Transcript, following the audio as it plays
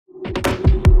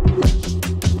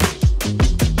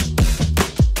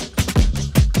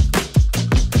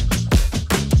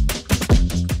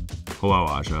Hello,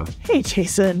 Aja. Hey,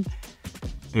 Jason.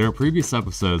 In our previous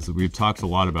episodes, we've talked a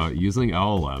lot about using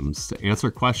LLMs to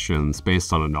answer questions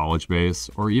based on a knowledge base,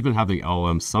 or even having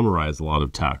LLMs summarize a lot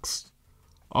of text.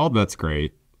 All that's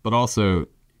great, but also,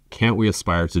 can't we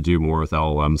aspire to do more with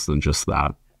LLMs than just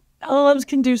that? LLMs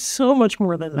can do so much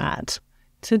more than that.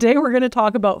 Today, we're going to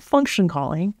talk about function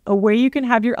calling, a way you can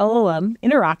have your LLM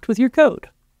interact with your code.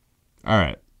 All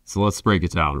right, so let's break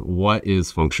it down. What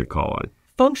is function calling?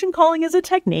 Function calling is a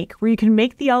technique where you can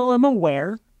make the LLM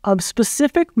aware of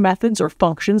specific methods or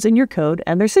functions in your code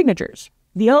and their signatures.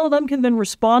 The LLM can then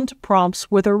respond to prompts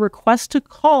with a request to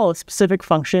call a specific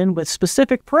function with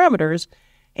specific parameters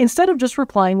instead of just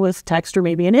replying with text or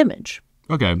maybe an image.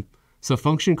 Okay, so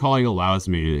function calling allows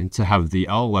me to have the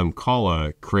LLM call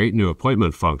a create new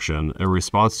appointment function in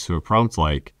response to a prompt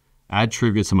like add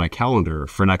trivia to my calendar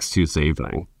for next Tuesday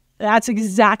evening. That's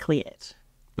exactly it.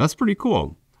 That's pretty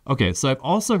cool. Okay, so I've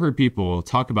also heard people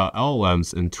talk about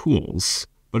LLMs and tools,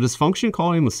 but is function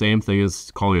calling the same thing as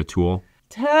calling a tool?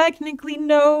 Technically,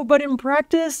 no, but in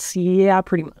practice, yeah,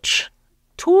 pretty much.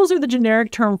 Tools are the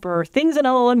generic term for things an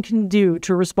LLM can do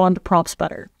to respond to prompts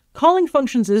better. Calling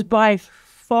functions is by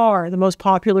far the most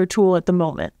popular tool at the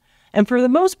moment, and for the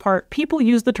most part, people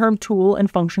use the term tool and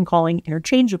function calling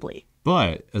interchangeably.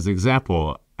 But, as an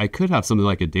example, I could have something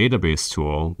like a database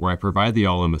tool where I provide the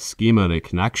LLM a schema and a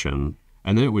connection,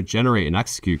 and then it would generate and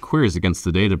execute queries against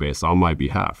the database on my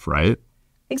behalf, right?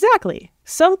 Exactly.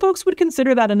 Some folks would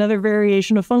consider that another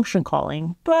variation of function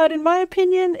calling, but in my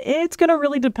opinion, it's going to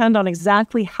really depend on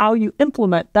exactly how you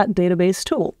implement that database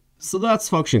tool. So that's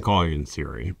function calling in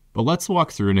theory, but let's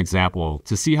walk through an example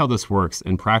to see how this works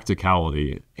in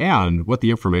practicality and what the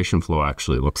information flow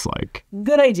actually looks like.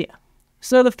 Good idea.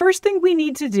 So the first thing we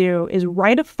need to do is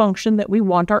write a function that we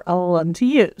want our LLM to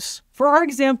use. For our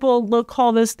example, we'll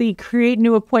call this the create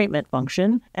new appointment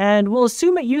function, and we'll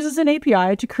assume it uses an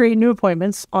API to create new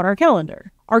appointments on our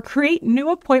calendar. Our create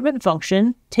new appointment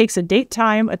function takes a date,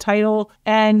 time, a title,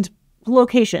 and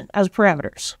location as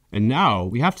parameters. And now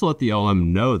we have to let the LLM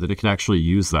know that it can actually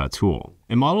use that tool.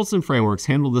 And models and frameworks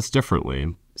handle this differently,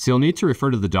 so you'll need to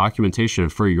refer to the documentation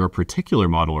for your particular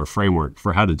model or framework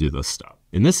for how to do this stuff.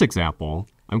 In this example,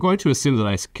 I'm going to assume that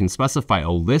I can specify a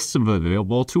list of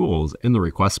available tools in the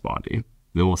request body.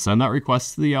 Then we'll send that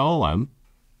request to the LLM,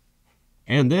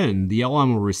 and then the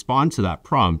LLM will respond to that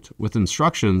prompt with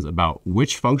instructions about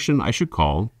which function I should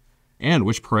call and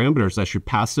which parameters I should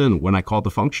pass in when I call the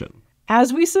function.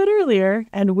 As we said earlier,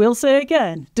 and we'll say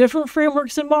again, different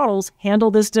frameworks and models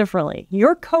handle this differently.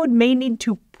 Your code may need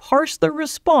to parse the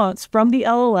response from the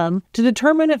LLM to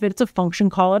determine if it's a function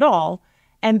call at all,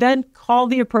 and then call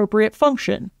the appropriate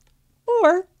function.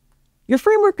 Or your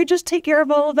framework could just take care of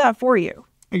all of that for you.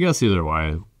 I guess either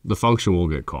way, the function will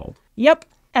get called. Yep,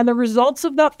 and the results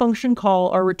of that function call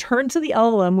are returned to the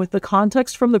LLM with the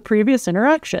context from the previous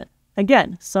interaction.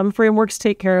 Again, some frameworks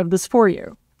take care of this for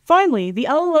you. Finally, the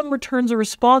LLM returns a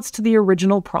response to the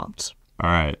original prompt. All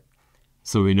right,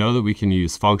 so we know that we can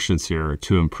use functions here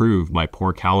to improve my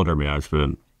poor calendar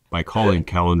management by calling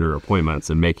calendar appointments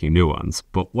and making new ones.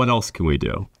 But what else can we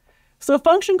do? So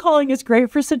function calling is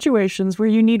great for situations where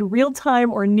you need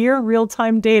real-time or near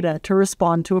real-time data to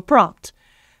respond to a prompt.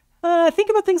 Think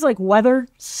about things like weather,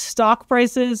 stock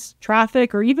prices,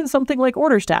 traffic, or even something like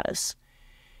order status.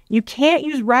 You can't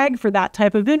use RAG for that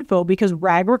type of info because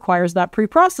RAG requires that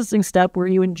pre-processing step where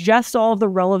you ingest all of the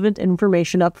relevant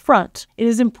information up front. It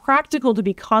is impractical to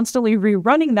be constantly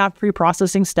rerunning that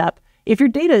pre-processing step if your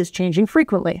data is changing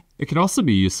frequently. It could also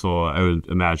be useful, I would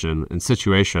imagine, in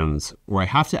situations where I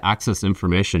have to access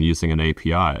information using an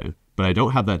API, but I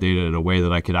don't have that data in a way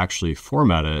that I could actually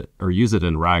format it or use it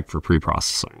in RAG for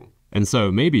pre-processing. And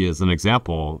so maybe as an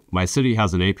example, my city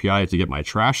has an API to get my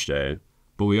trash day,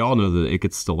 but we all know that it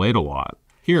gets delayed a lot.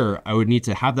 Here, I would need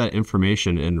to have that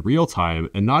information in real time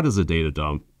and not as a data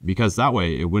dump, because that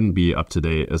way it wouldn't be up to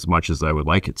date as much as I would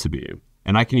like it to be.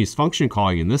 And I can use function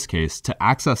calling in this case to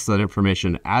access that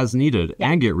information as needed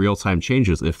and get real-time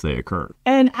changes if they occur.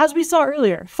 And as we saw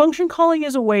earlier, function calling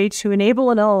is a way to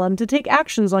enable an LLM to take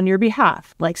actions on your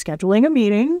behalf, like scheduling a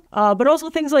meeting, but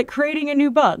also things like creating a new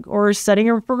bug or setting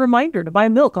a reminder to buy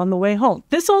milk on the way home.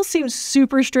 This all seems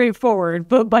super straightforward,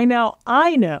 but by now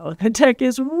I know that tech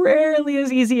is rarely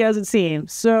as easy as it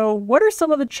seems. So what are some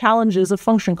of the challenges of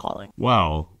function calling?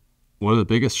 Well, one of the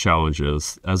biggest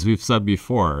challenges, as we've said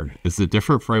before, is that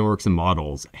different frameworks and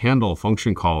models handle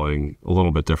function calling a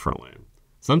little bit differently.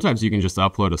 Sometimes you can just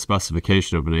upload a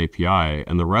specification of an API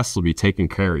and the rest will be taken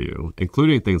care of you,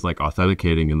 including things like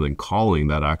authenticating and then calling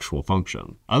that actual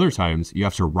function. Other times, you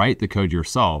have to write the code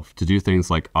yourself to do things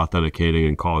like authenticating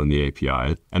and calling the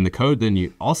API. And the code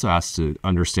then also has to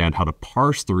understand how to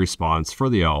parse the response for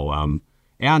the LLM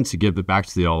and to give it back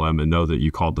to the LLM and know that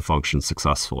you called the function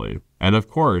successfully. And of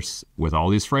course, with all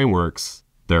these frameworks,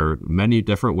 there are many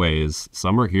different ways.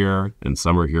 Some are here and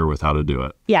some are here with how to do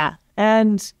it. Yeah,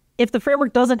 and if the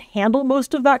framework doesn't handle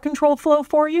most of that control flow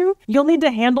for you, you'll need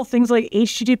to handle things like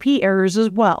HTTP errors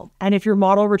as well. And if your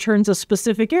model returns a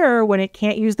specific error when it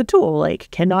can't use the tool,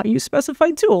 like cannot use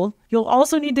specified tool, you'll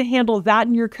also need to handle that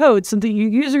in your code so that your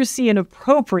users see an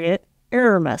appropriate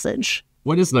error message.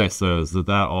 What is nice, though, is that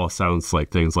all sounds like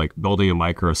things like building a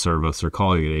microservice or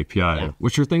calling an API,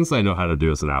 which are things I know how to do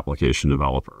as an application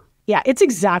developer. Yeah, it's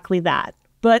exactly that.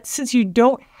 But since you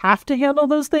don't have to handle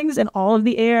those things in all of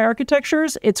the AI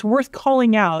architectures, it's worth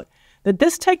calling out that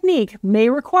this technique may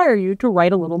require you to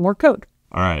write a little more code.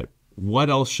 All right,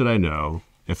 what else should I know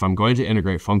if I'm going to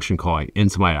integrate function calling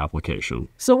into my application?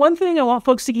 So one thing I want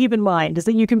folks to keep in mind is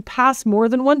that you can pass more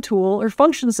than one tool or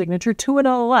function signature to an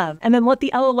LLM and then let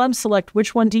the LLM select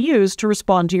which one to use to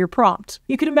respond to your prompt.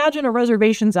 You could imagine a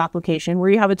reservations application where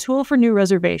you have a tool for new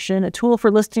reservation, a tool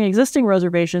for listing existing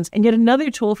reservations, and yet another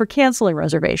tool for canceling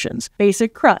reservations.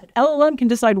 Basic CRUD. LLM can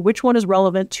decide which one is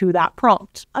relevant to that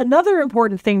prompt. Another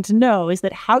important thing to know is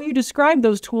that how you describe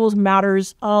those tools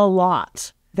matters a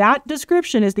lot. That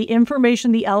description is the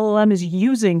information the LLM is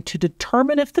using to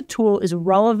determine if the tool is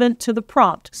relevant to the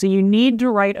prompt. So you need to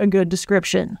write a good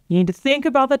description. You need to think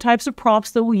about the types of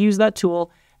prompts that will use that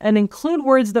tool and include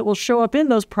words that will show up in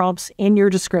those prompts in your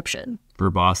description.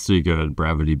 Verbosity good,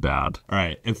 brevity bad. All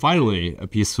right, and finally, a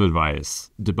piece of advice.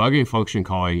 Debugging function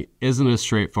calling isn't as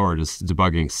straightforward as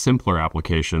debugging simpler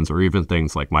applications or even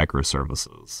things like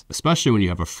microservices, especially when you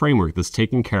have a framework that's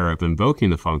taking care of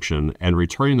invoking the function and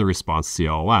returning the response to the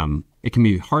LLM. It can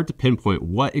be hard to pinpoint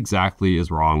what exactly is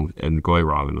wrong and going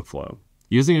wrong in the flow.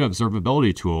 Using an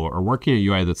observability tool or working a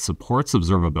UI that supports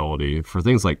observability for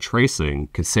things like tracing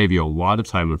can save you a lot of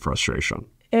time and frustration.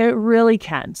 It really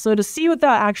can. So to see what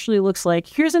that actually looks like,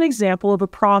 here's an example of a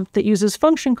prompt that uses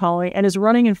function calling and is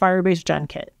running in Firebase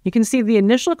GenKit. You can see the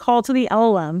initial call to the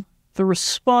LLM, the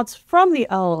response from the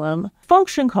LLM,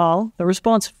 function call, the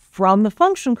response from the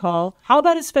function call, how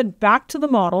that is fed back to the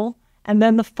model, and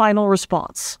then the final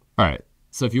response. All right.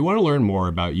 So if you want to learn more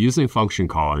about using function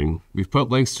calling, we've put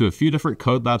links to a few different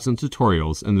code labs and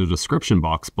tutorials in the description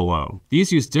box below.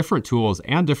 These use different tools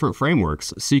and different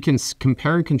frameworks, so you can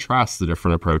compare and contrast the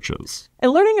different approaches.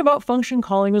 And learning about function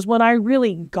calling was when I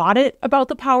really got it about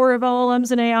the power of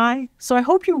LLMs and AI. So I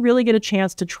hope you really get a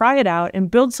chance to try it out and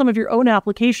build some of your own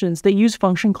applications that use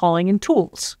function calling and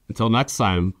tools. Until next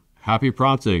time, happy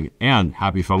prompting and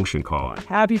happy function calling.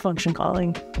 Happy function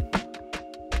calling.